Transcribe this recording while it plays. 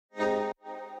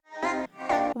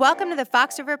Welcome to the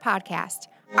Fox River Podcast.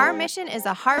 Our mission is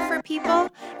a heart for people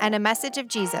and a message of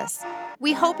Jesus.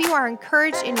 We hope you are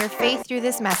encouraged in your faith through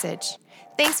this message.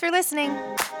 Thanks for listening.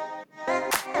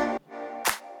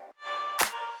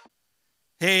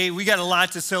 Hey, we got a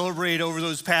lot to celebrate over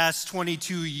those past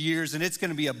 22 years, and it's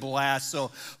going to be a blast.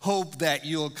 So hope that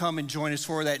you'll come and join us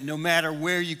for that. No matter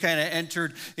where you kind of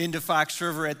entered into Fox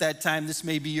River at that time, this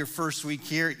may be your first week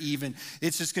here even.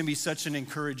 It's just going to be such an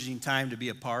encouraging time to be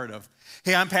a part of.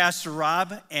 Hey, I'm Pastor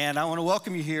Rob, and I want to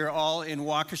welcome you here all in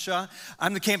Waukesha.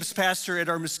 I'm the campus pastor at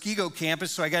our Muskego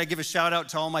campus, so I got to give a shout out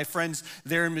to all my friends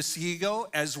there in Muskego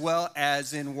as well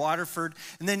as in Waterford.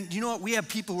 And then, you know what? We have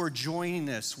people who are joining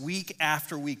us week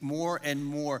after week, more and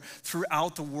more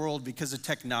throughout the world because of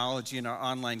technology in our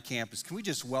online campus. Can we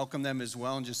just welcome them as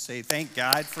well and just say thank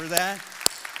God for that?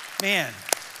 Man.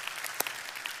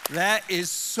 That is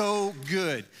so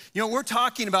good. You know, we're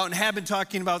talking about and have been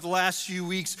talking about the last few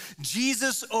weeks,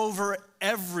 Jesus over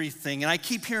everything. And I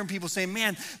keep hearing people say,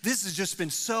 man, this has just been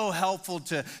so helpful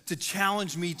to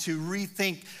challenge me to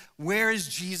rethink, where is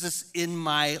Jesus in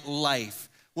my life?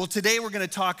 Well, today we're going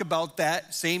to talk about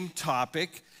that same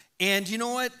topic. And you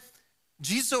know what?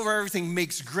 Jesus over everything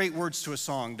makes great words to a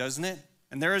song, doesn't it?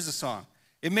 And there is a song.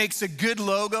 It makes a good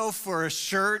logo for a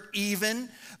shirt even,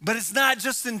 but it's not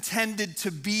just intended to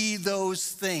be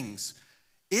those things.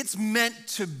 It's meant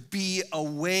to be a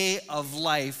way of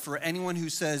life for anyone who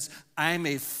says, I'm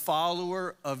a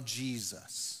follower of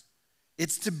Jesus.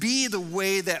 It's to be the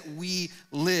way that we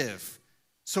live.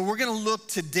 So we're gonna look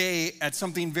today at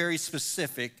something very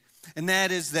specific, and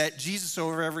that is that Jesus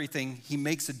over everything, he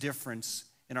makes a difference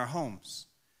in our homes.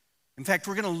 In fact,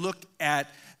 we're going to look at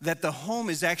that the home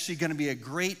is actually going to be a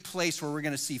great place where we're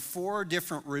going to see 4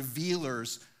 different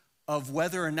revealers of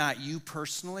whether or not you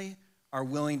personally are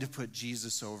willing to put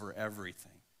Jesus over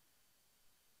everything.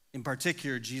 In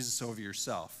particular, Jesus over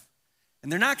yourself.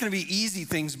 And they're not going to be easy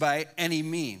things by any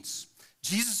means.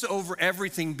 Jesus over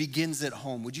everything begins at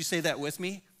home. Would you say that with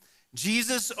me?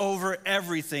 Jesus over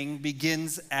everything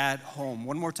begins at home.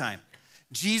 One more time.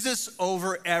 Jesus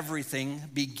over everything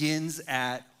begins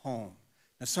at home.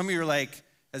 Now, some of you are like,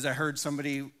 as I heard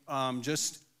somebody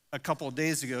just a couple of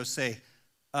days ago say,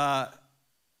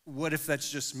 what if that's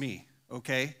just me?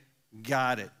 Okay,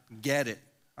 got it, get it,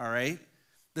 all right?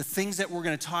 The things that we're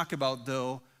going to talk about,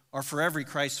 though, are for every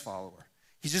Christ follower.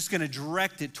 He's just going to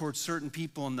direct it towards certain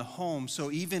people in the home.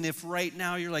 So even if right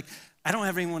now you're like, I don't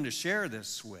have anyone to share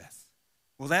this with,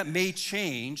 well, that may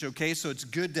change, okay? So it's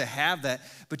good to have that.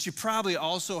 But you probably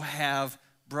also have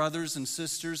brothers and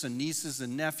sisters and nieces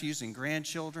and nephews and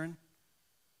grandchildren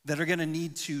that are going to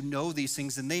need to know these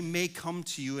things. And they may come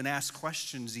to you and ask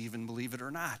questions even, believe it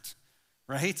or not,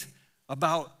 right?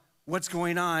 About what's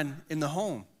going on in the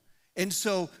home. And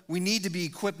so we need to be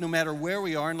equipped no matter where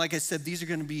we are. And like I said, these are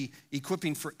going to be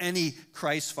equipping for any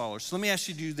Christ follower. So let me ask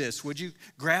you to do this. Would you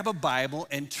grab a Bible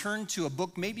and turn to a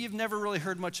book maybe you've never really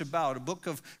heard much about, a book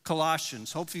of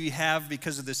Colossians. Hopefully you have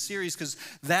because of this series, because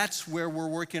that's where we're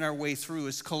working our way through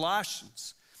is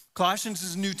Colossians. Colossians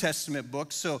is a New Testament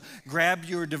book, so grab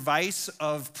your device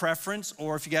of preference,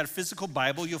 or if you got a physical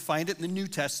Bible, you'll find it in the New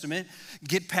Testament.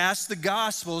 Get past the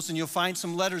Gospels, and you'll find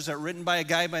some letters that are written by a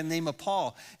guy by the name of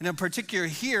Paul. And in particular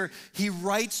here, he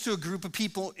writes to a group of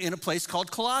people in a place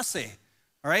called Colossae,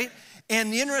 all right?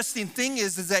 And the interesting thing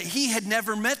is that he had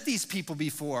never met these people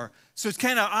before. So it's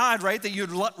kind of odd, right, that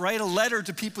you'd write a letter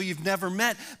to people you've never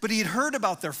met, but he had heard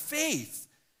about their faith.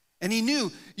 And he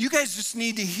knew, you guys just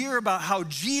need to hear about how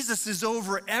Jesus is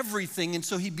over everything. And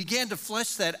so he began to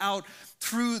flesh that out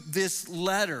through this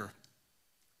letter.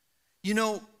 You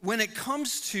know, when it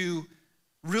comes to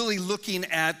really looking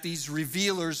at these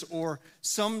revealers, or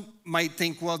some might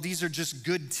think, well, these are just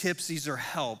good tips, these are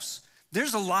helps.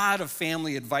 There's a lot of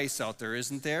family advice out there,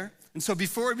 isn't there? And so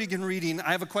before we begin reading,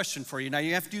 I have a question for you. Now,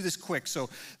 you have to do this quick. So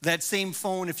that same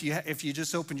phone, if you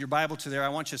just opened your Bible to there, I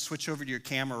want you to switch over to your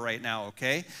camera right now,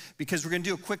 okay? Because we're going to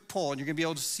do a quick poll, and you're going to be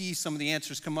able to see some of the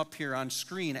answers come up here on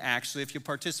screen, actually, if you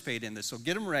participate in this. So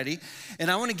get them ready. And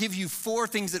I want to give you 4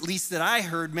 things, at least, that I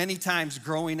heard many times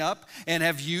growing up and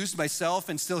have used myself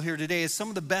and still here today as some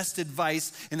of the best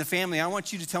advice in the family. I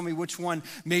want you to tell me which one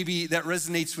maybe that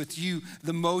resonates with you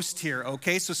the most here,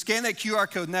 okay? So scan that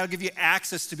QR code, and that'll give you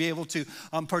access to be able to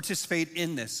participate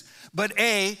in this. But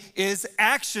A is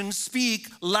actions speak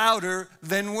louder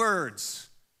than words.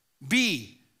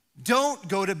 B, don't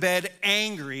go to bed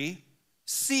angry.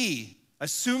 C,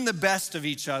 assume the best of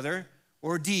each other.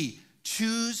 Or D,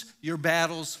 choose your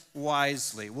battles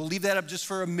wisely. We'll leave that up just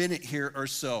for a minute here or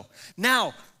so.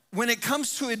 Now, when it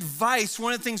comes to advice,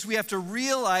 one of the things we have to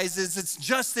realize is it's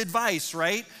just advice,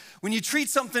 right? When you treat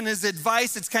something as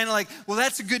advice, it's kind of like, well,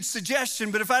 that's a good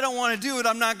suggestion, but if I don't want to do it,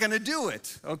 I'm not going to do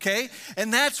it, okay?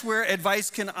 And that's where advice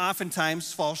can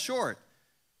oftentimes fall short.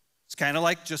 It's kind of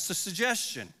like just a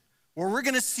suggestion. Where we're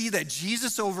going to see that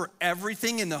Jesus over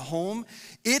everything in the home,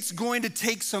 it's going to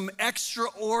take some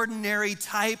extraordinary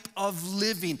type of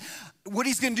living. What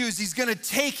he's going to do is he's going to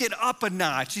take it up a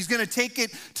notch. He's going to take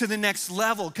it to the next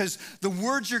level because the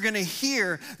words you're going to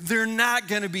hear, they're not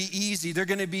going to be easy. They're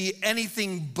going to be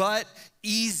anything but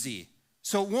easy.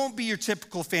 So it won't be your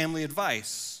typical family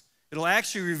advice. It'll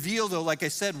actually reveal, though, like I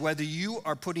said, whether you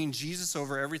are putting Jesus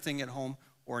over everything at home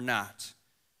or not.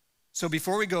 So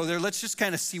before we go there, let's just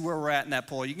kind of see where we're at in that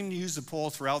poll. You can use the poll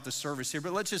throughout the service here,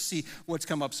 but let's just see what's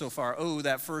come up so far. Oh,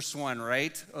 that first one,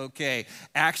 right? Okay.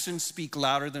 Actions speak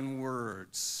louder than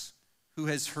words. Who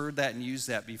has heard that and used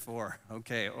that before?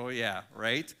 Okay. Oh, yeah,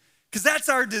 right? Because that's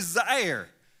our desire.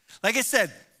 Like I said,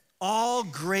 all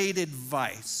great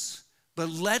advice, but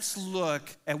let's look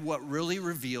at what really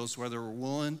reveals whether we're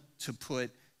willing to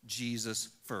put Jesus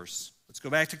first. Let's go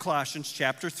back to Colossians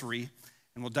chapter 3,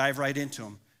 and we'll dive right into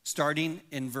them. Starting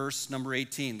in verse number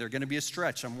 18. They're going to be a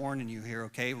stretch. I'm warning you here,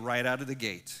 okay? Right out of the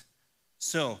gate.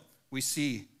 So we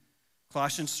see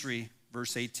Colossians 3,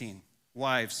 verse 18.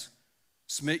 Wives,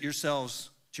 submit yourselves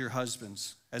to your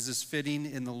husbands as is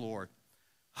fitting in the Lord.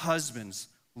 Husbands,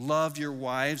 love your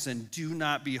wives and do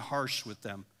not be harsh with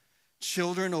them.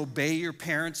 Children, obey your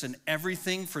parents in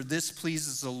everything, for this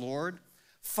pleases the Lord.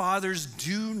 Fathers,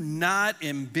 do not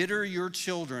embitter your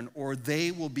children, or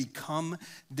they will become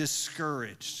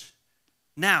discouraged.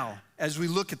 Now, as we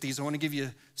look at these, I want to give you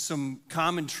some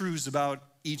common truths about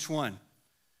each one.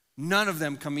 None of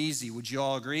them come easy. Would you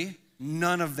all agree?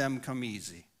 None of them come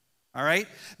easy. All right?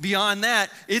 Beyond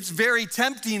that, it's very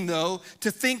tempting, though,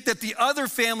 to think that the other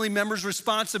family members'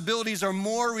 responsibilities are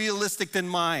more realistic than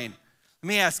mine. Let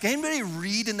me ask, anybody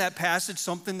read in that passage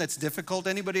something that's difficult?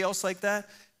 Anybody else like that?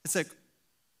 It's like,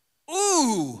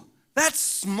 ooh, that's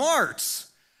smart.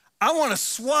 I want to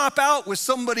swap out with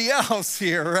somebody else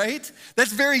here, right?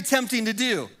 That's very tempting to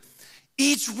do.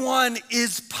 Each one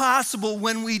is possible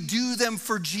when we do them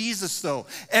for Jesus, though.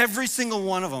 Every single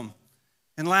one of them.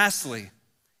 And lastly,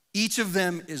 each of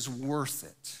them is worth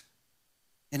it.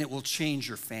 And it will change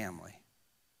your family.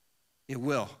 It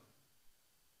will.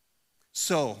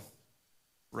 So,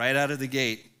 right out of the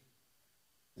gate,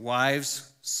 wives,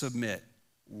 submit.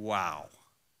 Wow.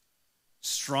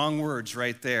 Strong words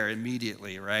right there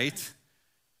immediately, right?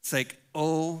 It's like,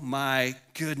 oh my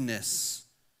goodness.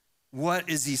 What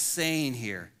is he saying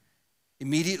here?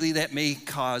 Immediately that may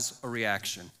cause a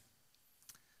reaction.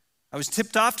 I was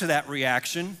tipped off to that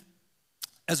reaction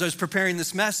as I was preparing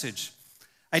this message.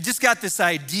 I just got this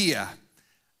idea.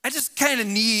 I just kind of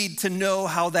need to know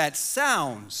how that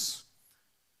sounds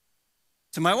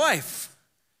to my wife.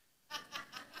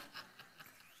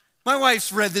 My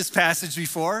wife's read this passage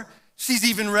before. She's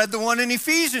even read the one in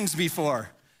Ephesians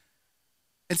before.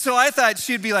 And so I thought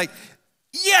she'd be like,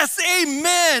 yes,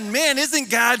 amen. Man, isn't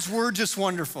God's word just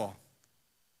wonderful?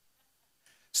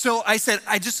 So I said,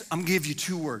 I'm going to give you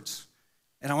 2 words,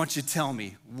 and I want you to tell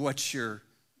me what your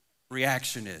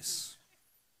reaction is.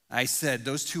 I said,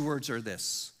 those 2 words are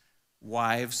this: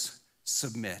 wives,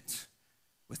 submit.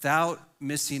 Without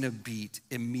missing a beat,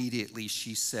 immediately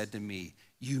she said to me,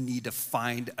 you need to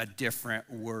find a different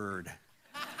word.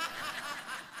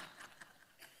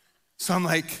 So I'm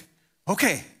like,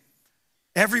 okay,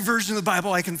 every version of the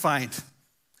Bible I can find.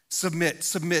 Submit,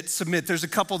 submit, submit. There's a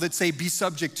couple that say be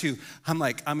subject to. I'm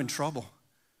like, I'm in trouble.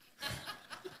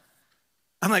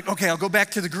 I'm like, okay, I'll go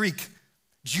back to the Greek.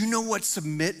 Do you know what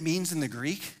submit means in the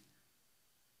Greek?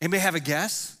 Anybody have a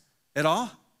guess at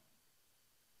all?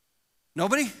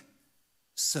 Nobody?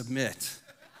 Submit.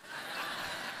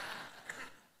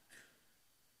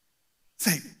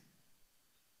 Say,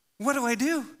 what do I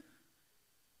do?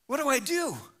 What do I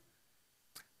do?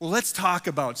 Well, let's talk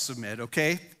about submit,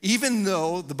 okay? Even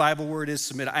though the Bible word is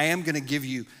submit, I am going to give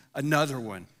you another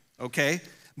one, okay?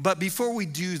 But before we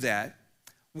do that,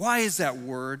 why is that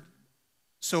word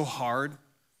so hard?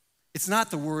 It's not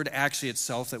the word actually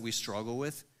itself that we struggle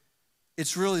with.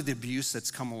 It's really the abuse that's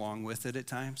come along with it at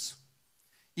times.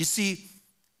 You see,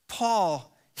 Paul,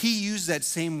 he used that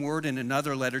same word in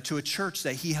another letter to a church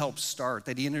that he helped start,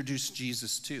 that he introduced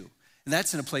Jesus to. And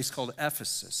that's in a place called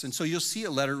Ephesus. And so you'll see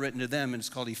a letter written to them, and it's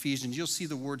called Ephesians. You'll see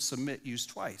the word submit used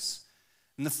twice.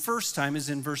 And the first time is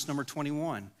in verse number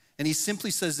 21. And he simply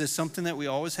says this, something that we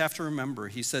always have to remember.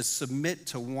 He says, submit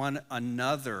to one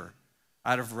another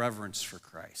out of reverence for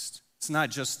Christ. It's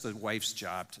not just the wife's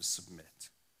job to submit.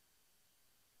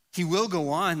 He will go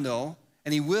on, though,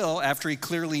 And he will, after he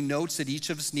clearly notes that each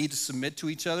of us need to submit to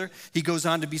each other, he goes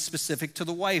on to be specific to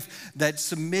the wife, that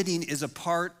submitting is a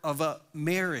part of a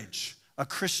marriage, a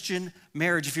Christian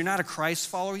marriage. If you're not a Christ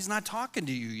follower, he's not talking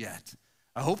to you yet.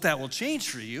 I hope that will change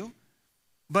for you.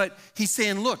 But he's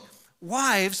saying, look,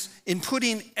 wives, in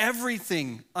putting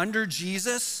everything under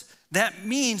Jesus, that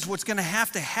means what's going to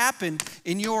happen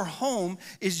in your home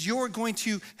is you're going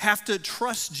to have to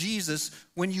trust Jesus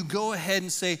when you go ahead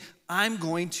and say, I'm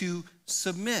going to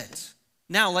submit.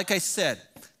 Now, like I said,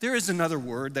 there is another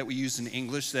word that we use in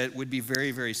English that would be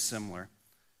very, very similar.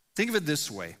 Think of it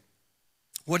this way.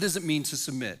 What does it mean to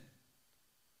submit?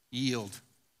 Yield.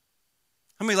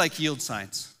 How many like yield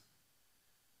signs?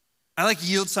 I like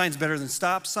yield signs better than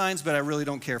stop signs, but I really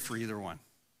don't care for either one.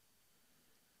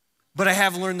 But I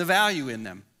have learned the value in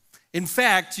them. In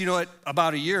fact, you know what,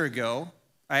 about a year ago,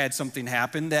 I had something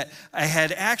happen that I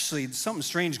had actually something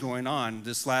strange going on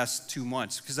this last 2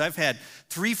 months, because I've had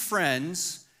 3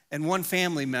 friends and 1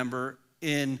 family member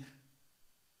in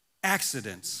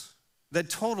accidents that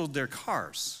totaled their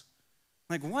cars.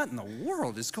 Like, what in the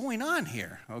world is going on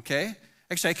here, okay?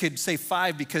 Actually, I could say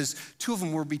 5 because 2 of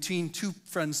them were between 2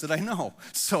 friends that I know.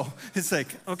 So it's like,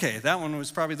 okay, that one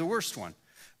was probably the worst one.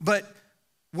 But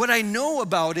what I know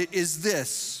about it is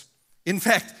this. In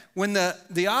fact, when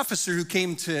the officer who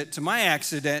came to my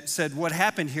accident said, what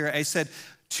happened here? I said,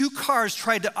 2 cars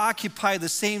tried to occupy the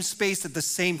same space at the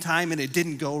same time, and it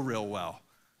didn't go real well.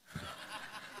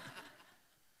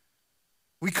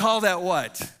 We call that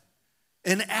what?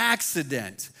 An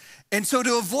accident. And so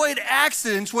to avoid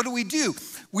accidents, what do?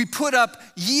 We put up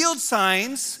yield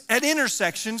signs at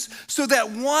intersections so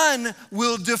that one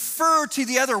will defer to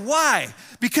the other. Why?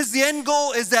 Because the end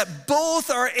goal is that both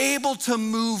are able to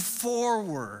move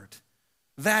forward.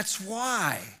 That's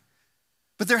why.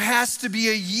 But there has to be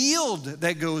a yield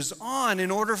that goes on in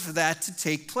order for that to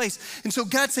take place. And so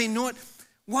God's saying, you know what?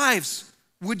 Wives,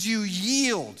 would you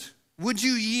yield? Would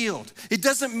you yield? It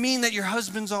doesn't mean that your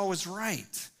husband's always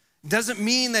right. It doesn't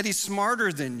mean that he's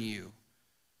smarter than you.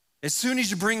 As soon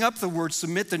as you bring up the word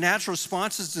submit, the natural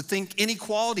response is to think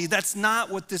inequality. That's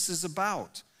not what this is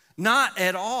about. Not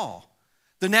at all.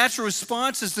 The natural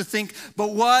response is to think,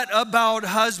 but what about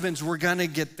husbands? We're going to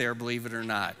get there, believe it or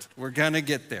not. We're going to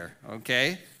get there,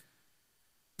 okay?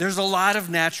 There's a lot of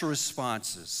natural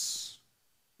responses.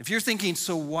 If you're thinking,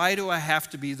 so why do I have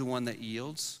to be the one that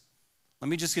yields? Let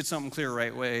me just get something clear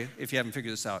right away if you haven't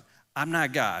figured this out. I'm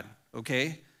not God,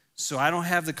 okay? So I don't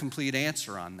have the complete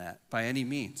answer on that by any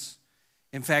means.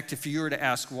 In fact, if you were to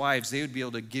ask wives, they would be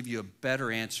able to give you a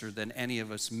better answer than any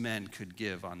of us men could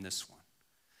give on this one.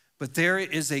 But there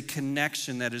is a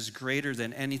connection that is greater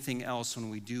than anything else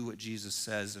when we do what Jesus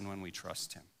says and when we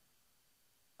trust him.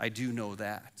 I do know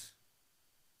that.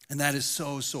 And that is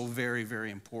so, so very, very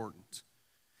important.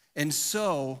 And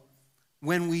so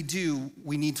when we do,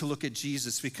 we need to look at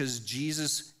Jesus because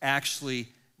Jesus actually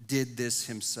did this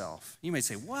himself. You may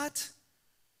say, what?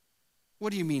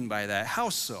 What do you mean by that? How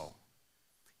so?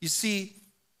 You see,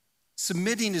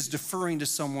 submitting is deferring to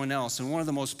someone else. And one of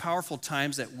the most powerful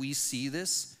times that we see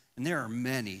this, and there are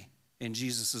many in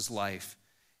Jesus' life,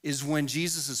 is when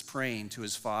Jesus is praying to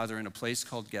his Father in a place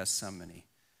called Gethsemane.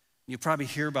 You'll probably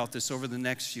hear about this over the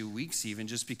next few weeks even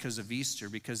just because of Easter,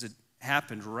 because it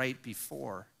happened right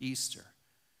before Easter.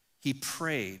 He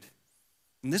prayed,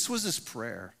 and this was his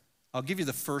prayer. I'll give you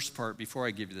the first part before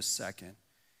I give you the second.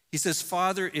 He says,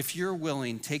 Father, if you're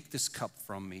willing, take this cup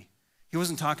from me. He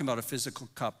wasn't talking about a physical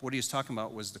cup. What he was talking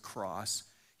about was the cross.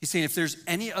 He's saying, if there's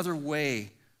any other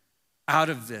way out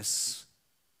of this,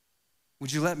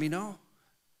 would you let me know?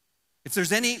 If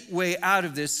there's any way out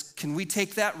of this, can we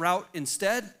take that route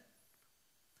instead?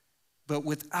 But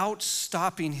without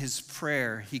stopping his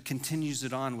prayer, he continues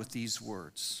it on with these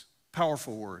words,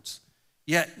 powerful words.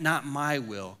 Yet not my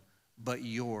will, but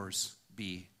yours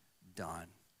be done.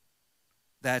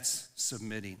 That's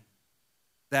submitting.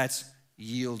 That's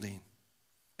yielding.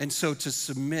 And so to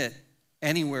submit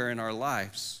anywhere in our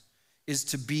lives is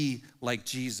to be like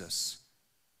Jesus.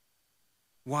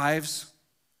 Wives,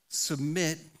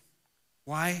 submit.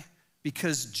 Why?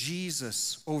 Because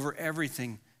Jesus, over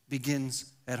everything,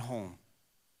 begins at home.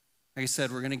 Like I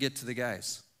said, we're going to get to the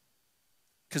guys.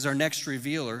 Because our next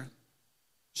revealer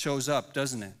shows up,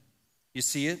 doesn't it? You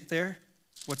see it there?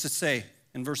 What's it say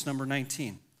in verse number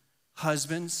 19?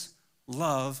 Husbands,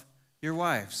 love your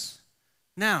wives.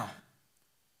 Now,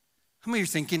 how many are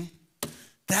thinking,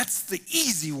 that's the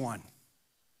easy one?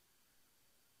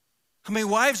 How many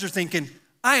wives are thinking,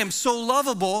 I am so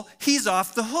lovable, he's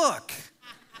off the hook?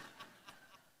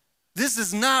 This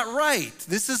is not right.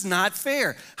 This is not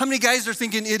fair. How many guys are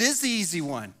thinking, it is the easy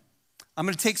one? I'm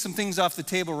going to take some things off the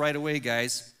table right away,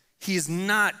 guys. He is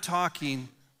not talking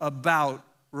about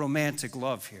romantic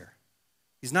love here.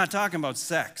 He's not talking about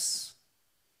sex.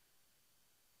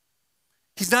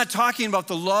 He's not talking about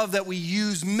the love that we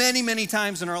use many, many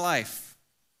times in our life.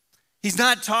 He's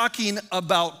not talking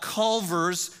about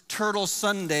Culver's Turtle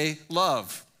Sundae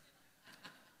love.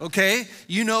 Okay?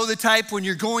 You know the type when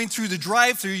you're going through the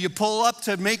drive-thru, you pull up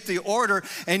to make the order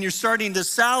and you're starting to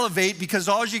salivate because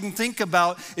all you can think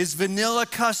about is vanilla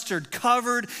custard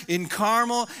covered in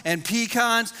caramel and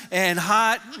pecans and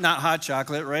not hot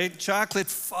chocolate, right? Chocolate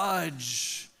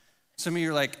fudge. Some of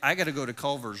you are like, I got to go to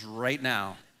Culver's right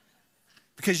now.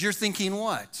 Because you're thinking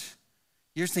what?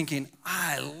 You're thinking,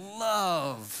 I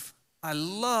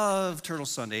love Turtle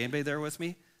Sundae. Anybody there with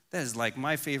me? That is like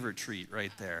my favorite treat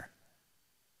right there.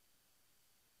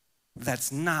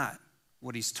 That's not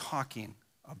what he's talking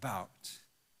about.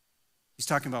 He's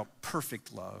talking about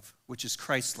perfect love, which is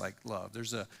Christ-like love.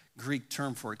 There's a Greek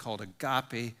term for it called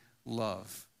agape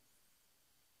love.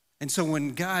 And so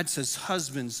when God says,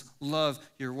 husbands, love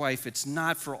your wife, it's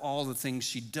not for all the things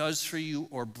she does for you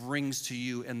or brings to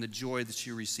you and the joy that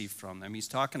you receive from them. He's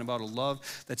talking about a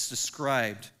love that's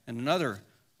described in another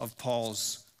of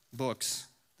Paul's books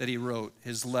that he wrote,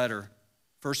 his letter,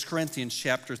 1 Corinthians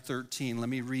chapter 13. Let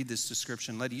me read this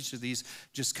description. Let each of these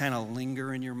just kind of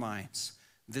linger in your minds.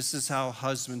 This is how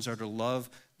husbands are to love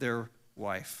their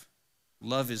wife.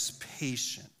 Love is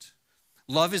patient.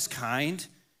 Love is kind.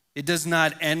 It does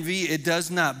not envy. It does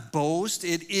not boast.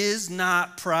 It is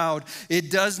not proud.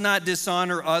 It does not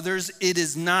dishonor others. It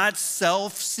is not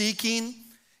self-seeking.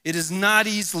 It is not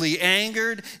easily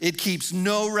angered. It keeps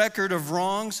no record of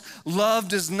wrongs. Love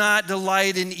does not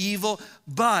delight in evil,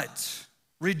 but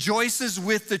rejoices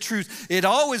with the truth. It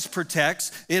always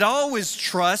protects, it always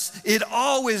trusts, it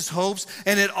always hopes,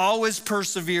 and it always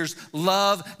perseveres.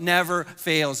 Love never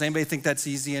fails. Anybody think that's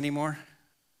easy anymore?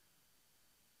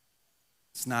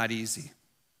 It's not easy.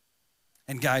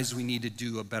 And guys, we need to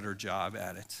do a better job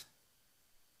at it.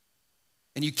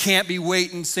 And you can't be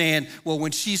waiting saying, well,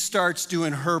 when she starts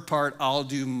doing her part, I'll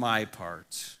do my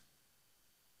part.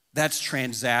 That's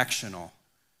transactional.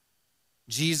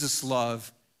 Jesus'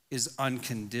 love is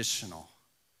unconditional.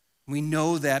 We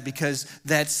know that because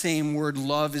that same word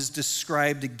love is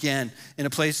described again in a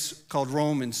place called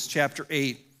Romans chapter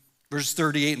 8, verse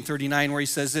 38 and 39, where he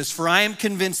says this, for I am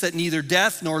convinced that neither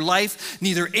death nor life,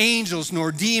 neither angels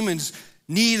nor demons,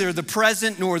 neither the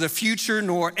present nor the future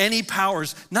nor any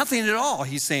powers, nothing at all,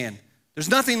 he's saying. There's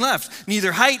nothing left,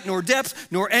 neither height nor depth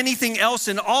nor anything else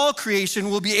in all creation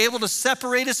will be able to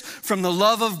separate us from the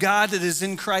love of God that is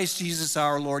in Christ Jesus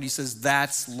our Lord. He says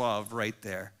that's love right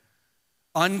there.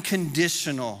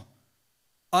 Unconditional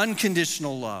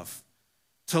love.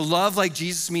 To love like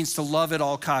Jesus means to love at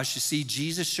all costs. You see,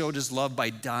 Jesus showed his love by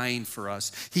dying for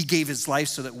us. He gave his life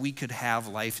so that we could have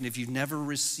life. And if you've never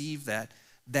received that,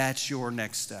 that's your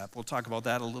next step. We'll talk about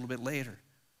that a little bit later.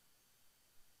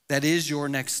 That is your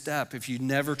next step if you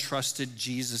never trusted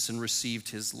Jesus and received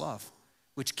his love,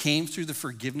 which came through the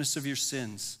forgiveness of your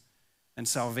sins and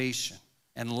salvation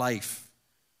and life.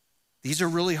 These are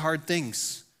really hard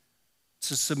things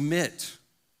to submit,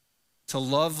 to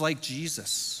love like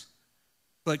Jesus.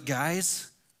 But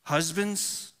guys,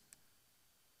 husbands,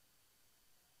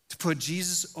 to put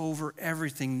Jesus over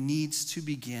everything needs to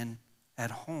begin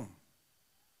at home.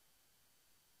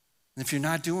 And if you're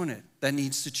not doing it, that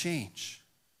needs to change.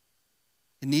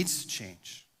 It needs to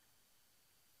change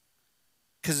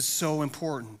because it's so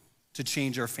important to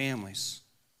change our families.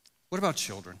 What about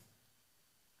children?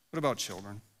 What about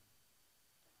children?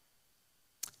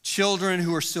 Children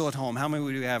who are still at home. How many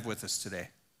do we have with us today?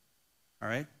 All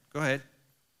right, go ahead.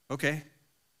 Okay,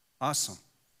 awesome.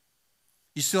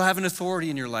 You still have an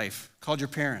authority in your life called your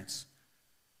parents.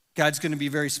 God's going to be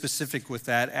very specific with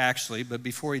that, actually, but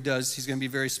before he does, he's going to be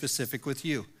very specific with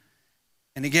you.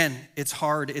 And again, it's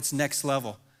hard, it's next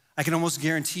level. I can almost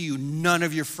guarantee you none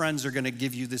of your friends are going to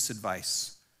give you this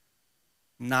advice.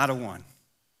 Not a one.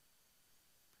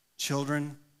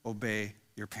 Children, obey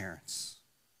your parents.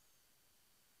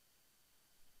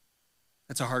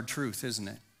 That's a hard truth, isn't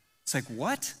it? It's like,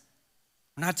 what?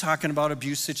 We're not talking about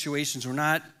abuse situations. We're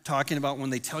not talking about when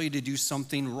they tell you to do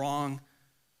something wrong.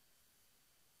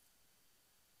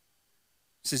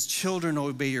 It says, children,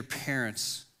 obey your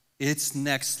parents. It's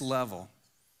next level.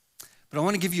 But I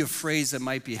want to give you a phrase that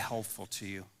might be helpful to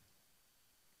you.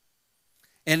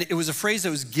 And it was a phrase that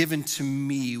was given to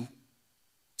me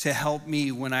to help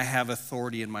me when I have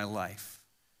authority in my life.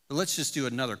 But let's just do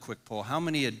another quick poll. How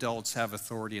many adults have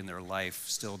authority in their life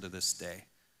still to this day?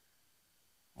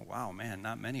 Oh, wow, man,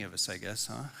 not many of us, I guess,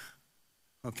 huh?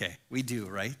 Okay, we do,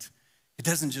 right? It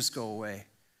doesn't just go away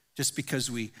just because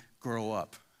we grow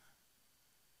up.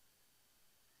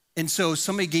 And so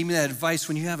somebody gave me that advice.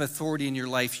 When you have authority in your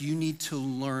life, you need to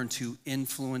learn to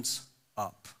influence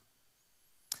up.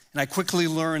 And I quickly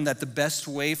learned that the best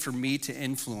way for me to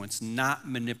influence, not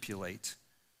manipulate,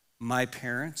 my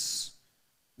parents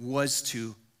was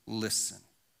to listen.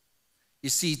 You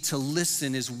see, to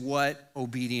listen is what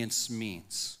obedience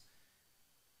means.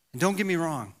 And don't get me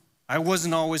wrong, I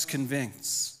wasn't always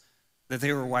convinced that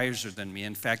they were wiser than me.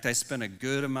 In fact, I spent a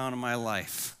good amount of my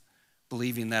life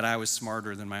believing that I was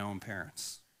smarter than my own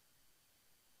parents.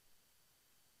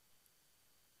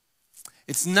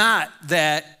 It's not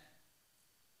that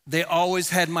they always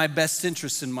had my best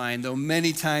interests in mind, though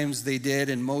many times they did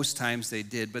and most times they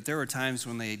did, but there were times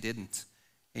when they didn't.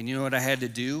 And you know what I had to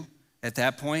do at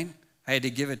that point? I had to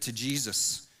give it to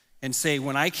Jesus and say,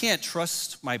 when I can't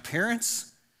trust my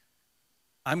parents,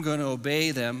 I'm going to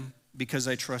obey them because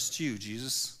I trust you,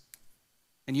 Jesus.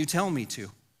 And you tell me to.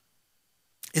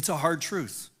 It's a hard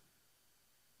truth.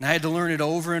 And I had to learn it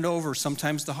over and over,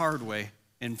 sometimes the hard way,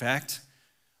 in fact,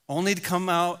 only to come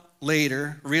out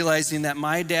later realizing that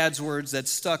my dad's words that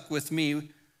stuck with me,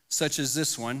 such as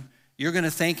this one, you're going to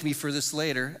thank me for this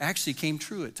later, actually came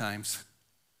true at times.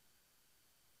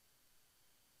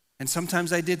 And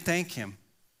sometimes I did thank him,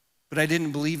 but I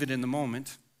didn't believe it in the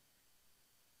moment.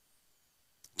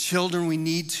 Children, we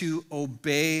need to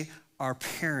obey our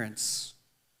parents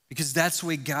because that's the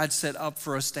way God set up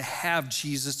for us to have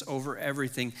Jesus over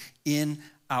everything in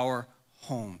our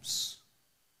homes.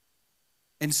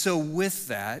 And so with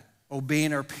that,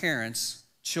 obeying our parents,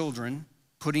 children,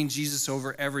 putting Jesus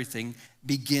over everything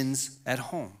begins at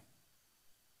home.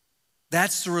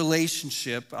 That's the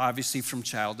relationship, obviously, from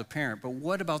child to parent. But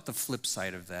what about the flip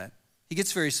side of that? He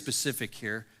gets very specific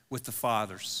here with the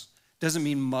fathers. Doesn't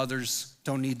mean mothers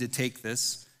don't need to take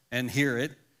this and hear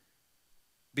it,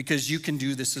 because you can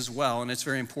do this as well, and it's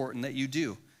very important that you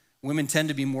do. Women tend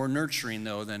to be more nurturing,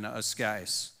 though, than us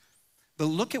guys. But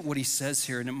look at what he says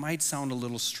here, and it might sound a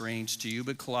little strange to you,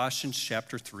 but Colossians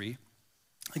chapter 3,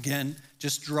 again,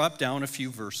 just drop down a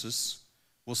few verses.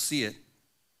 We'll see it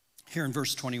here in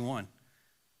verse 21.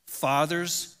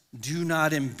 Fathers, do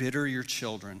not embitter your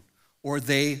children, or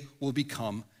they will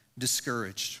become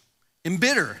discouraged.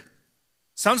 Embitter.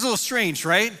 Sounds a little strange,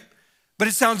 right? But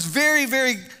it sounds very,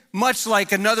 very much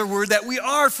like another word that we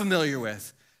are familiar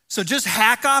with. So just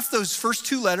hack off those first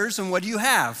two letters, and what do you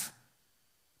have?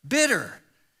 Bitter.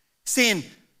 Saying,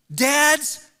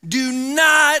 dads, do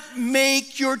not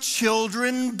make your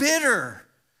children bitter.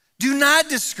 Do not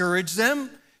discourage them.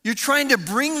 You're trying to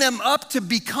bring them up to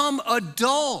become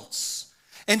adults.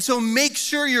 And so make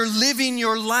sure you're living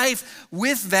your life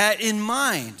with that in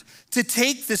mind. To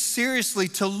take this seriously,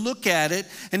 to look at it,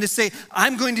 and to say,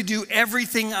 I'm going to do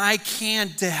everything I can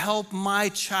to help my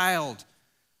child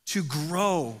to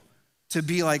grow to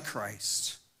be like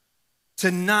Christ. To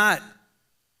not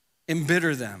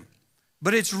embitter them.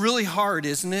 But it's really hard,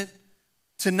 isn't it,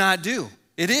 to not do?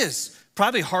 It is.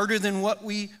 Probably harder than what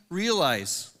we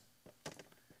realize.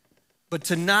 But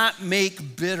to not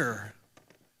make bitter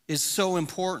is so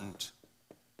important.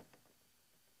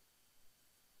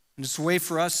 And it's a way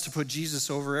for us to put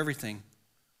Jesus over everything,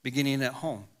 beginning at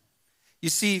home. You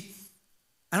see,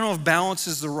 I don't know if balance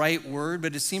is the right word,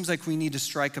 but it seems like we need to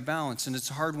strike a balance, and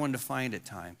it's a hard one to find at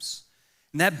times.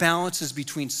 And that balance is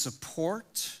between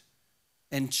support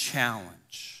and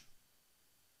challenge.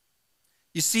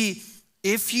 You see,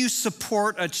 if you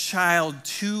support a child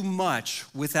too much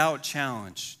without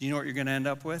challenge, you know what you're going to end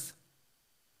up with?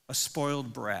 A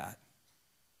spoiled brat.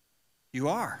 You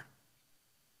are.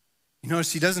 You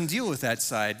notice he doesn't deal with that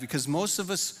side because most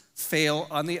of us fail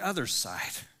on the other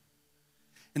side.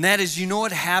 And that is, you know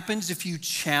what happens if you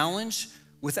challenge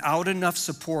without enough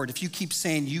support? If you keep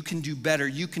saying you can do better,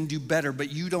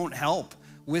 but you don't help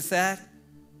with that,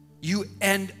 you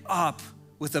end up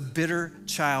with a bitter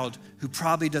child who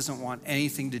probably doesn't want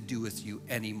anything to do with you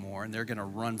anymore, and they're going to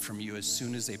run from you as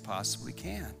soon as they possibly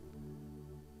can.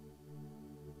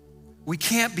 We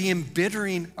can't be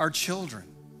embittering our children.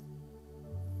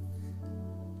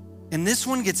 And this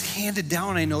one gets handed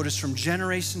down, I notice, from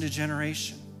generation to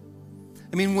generation.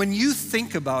 I mean, when you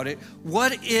think about it,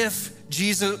 what if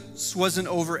Jesus wasn't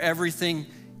over everything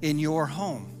in your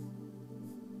home?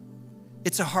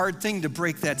 It's a hard thing to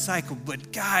break that cycle,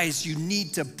 but guys, you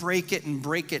need to break it and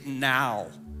break it now.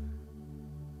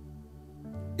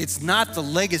 It's not the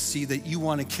legacy that you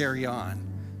want to carry on.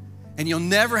 And you'll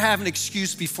never have an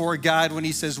excuse before God when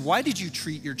he says, why did you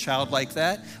treat your child like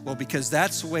that? Well, because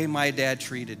that's the way my dad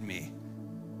treated me.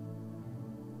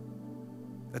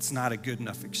 That's not a good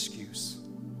enough excuse.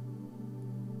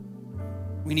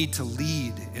 We need to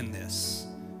lead in this.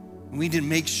 We need to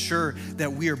make sure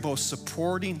that we are both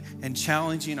supporting and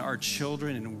challenging our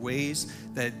children in ways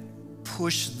that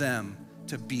push them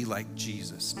to be like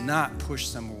Jesus, not push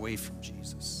them away from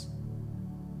Jesus.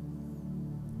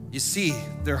 You see,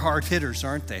 they're hard hitters,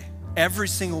 aren't they? Every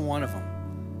single one of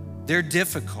them. They're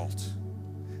difficult.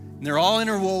 And they're all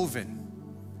interwoven.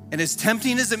 And as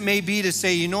tempting as it may be to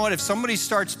say, you know what, if somebody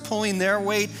starts pulling their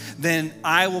weight, then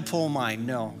I will pull mine.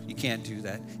 No, you can't do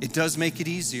that. It does make it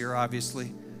easier, obviously,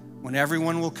 when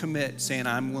everyone will commit saying,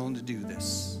 I'm willing to do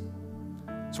this.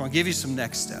 So I'll give you some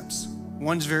next steps.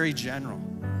 One's very general.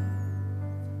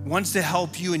 One's to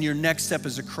help you in your next step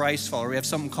as a Christ follower. We have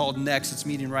something called Next. It's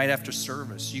meeting right after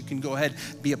service. You can go ahead,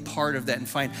 be a part of that, and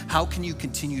find how can you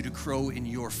continue to grow in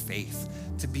your faith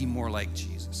to be more like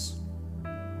Jesus.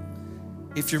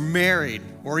 If you're married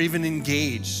or even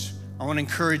engaged, I want to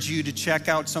encourage you to check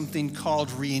out something called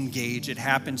Reengage. It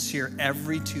happens here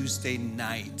every Tuesday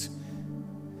night.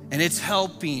 And it's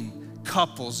helping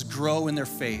couples grow in their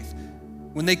faith.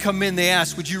 When they come in, they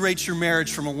ask, would you rate your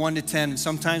marriage from a 1 to 10? And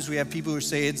sometimes we have people who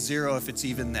say it's 0 if it's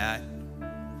even that.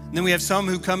 And then we have some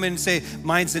who come in and say,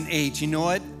 mine's an 8. You know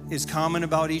what is common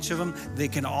about each of them? They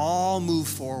can all move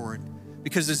forward.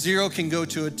 Because a 0 can go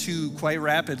to a 2 quite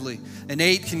rapidly. An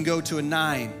 8 can go to a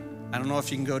 9. I don't know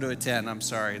if you can go to a 10. I'm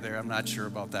sorry there. I'm not sure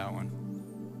about that one.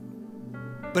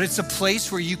 But it's a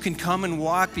place where you can come and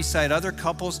walk beside other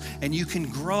couples and you can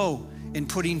grow in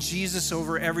putting Jesus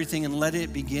over everything and let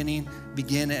it begin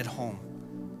at home.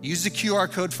 Use the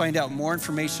QR code, find out more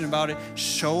information about it.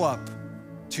 Show up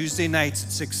Tuesday nights at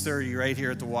 6:30 right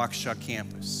here at the Waukesha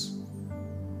campus.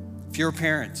 If you're a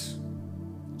parent,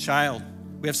 child,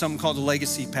 we have something called the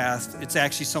Legacy Path. It's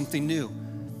actually something new.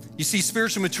 You see,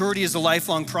 spiritual maturity is a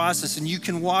lifelong process, and you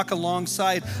can walk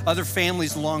alongside other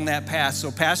families along that path. So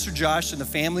Pastor Josh and the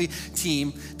family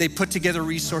team, they put together a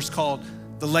resource called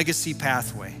the Legacy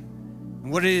Pathway.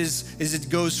 And what it is it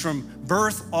goes from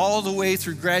birth all the way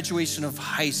through graduation of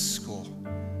high school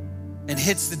and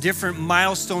hits the different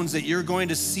milestones that you're going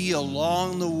to see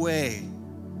along the way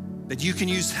that you can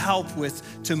use help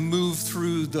with to move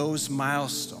through those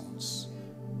milestones.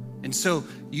 And so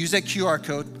use that QR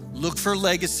code, look for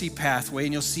Legacy Pathway,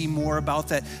 and you'll see more about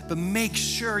that. But make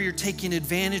sure you're taking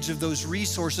advantage of those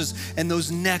resources and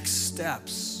those next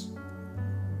steps.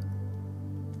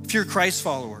 If you're a Christ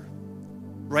follower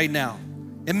right now,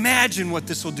 imagine what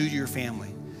this will do to your family.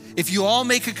 If you all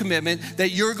make a commitment that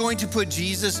you're going to put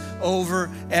Jesus over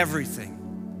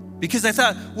everything. Because I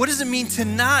thought, what does it mean to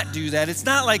not do that? It's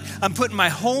not like I'm putting my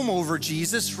home over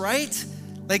Jesus, right?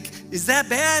 Like, is that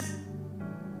bad?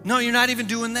 No, you're not even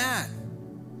doing that.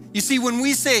 You see, when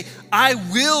we say, I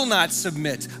will not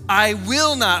submit, I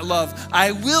will not love,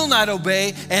 I will not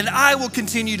obey, and I will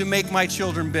continue to make my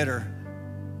children bitter,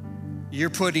 you're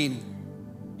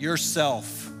putting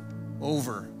yourself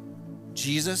over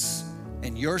Jesus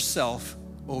and yourself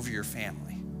over your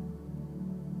family.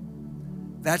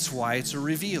 That's why it's a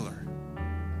revealer.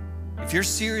 If you're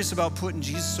serious about putting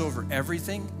Jesus over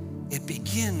everything, it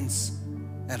begins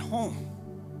at home.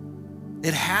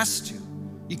 It has to.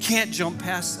 You can't jump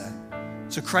past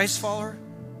that. So Christ follower,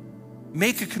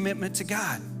 make a commitment to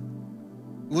God.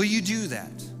 Will you do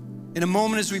that? In a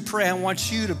moment as we pray, I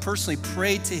want you to personally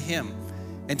pray to him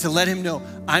and to let him know,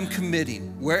 I'm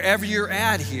committing, wherever you're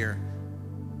at here,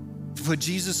 to put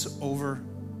Jesus over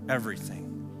everything.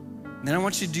 And then I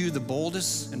want you to do the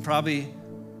boldest and probably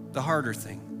the harder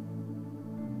thing.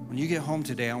 When you get home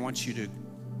today, I want you to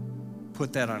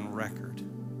put that on record.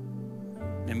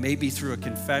 And it may be through a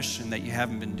confession that you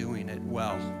haven't been doing it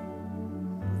well,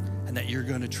 and that you're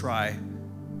going to try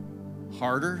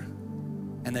harder,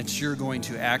 and that you're going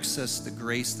to access the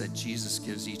grace that Jesus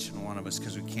gives each and one of us,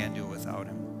 because we can't do it without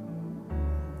him.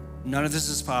 None of this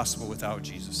is possible without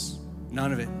Jesus.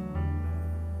 None of it.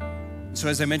 So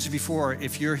as I mentioned before,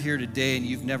 if you're here today and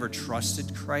you've never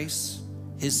trusted Christ,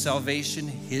 his salvation,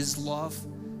 his love,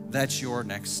 that's your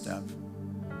next step.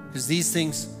 Because these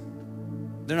things,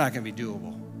 they're not going to be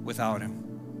doable without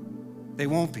him. They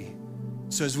won't be.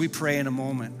 So as we pray in a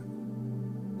moment,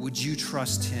 would you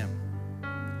trust him?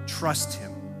 Trust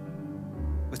him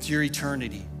with your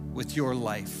eternity, with your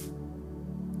life.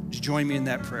 Would you join me in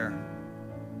that prayer?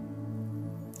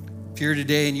 If you're here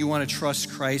today and you want to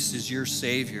trust Christ as your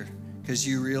Savior because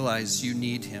you realize you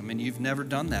need him and you've never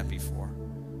done that before,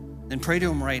 then pray to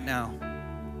him right now.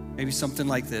 Maybe something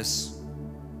like this.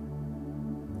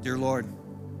 Dear Lord,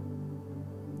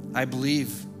 I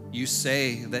believe you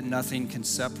say that nothing can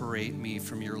separate me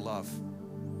from your love.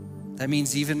 That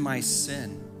means even my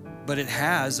sin, but it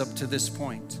has up to this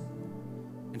point.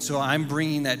 And so I'm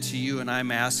bringing that to you, and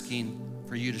I'm asking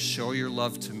for you to show your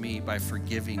love to me by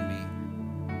forgiving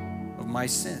me of my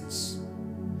sins.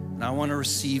 And I want to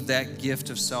receive that gift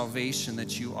of salvation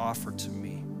that you offer to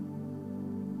me.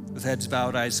 With heads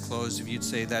bowed, eyes closed, if you'd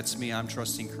say, that's me, I'm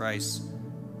trusting Christ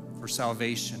for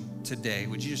salvation today,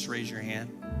 would you just raise your hand?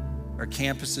 Our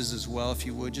campuses as well, if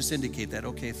you would, just indicate that.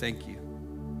 Okay, thank you.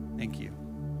 Thank you.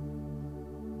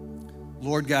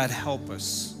 Lord God, help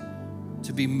us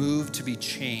to be moved, to be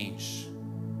changed,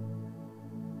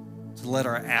 to let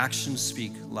our actions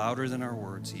speak louder than our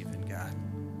words even, God.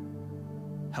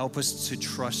 Help us to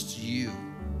trust you,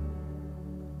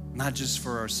 not just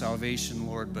for our salvation,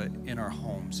 Lord, but in our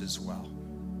homes as well.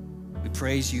 We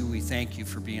praise you. We thank you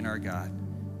for being our God.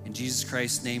 In Jesus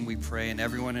Christ's name we pray, and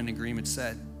everyone in agreement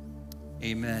said,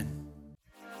 amen.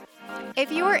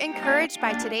 If you were encouraged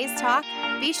by today's talk,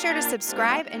 be sure to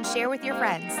subscribe and share with your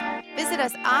friends. Visit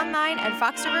us online at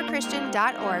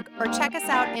foxriverchristian.org or check us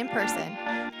out in person.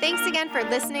 Thanks again for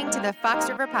listening to the Fox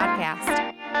River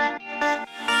Podcast.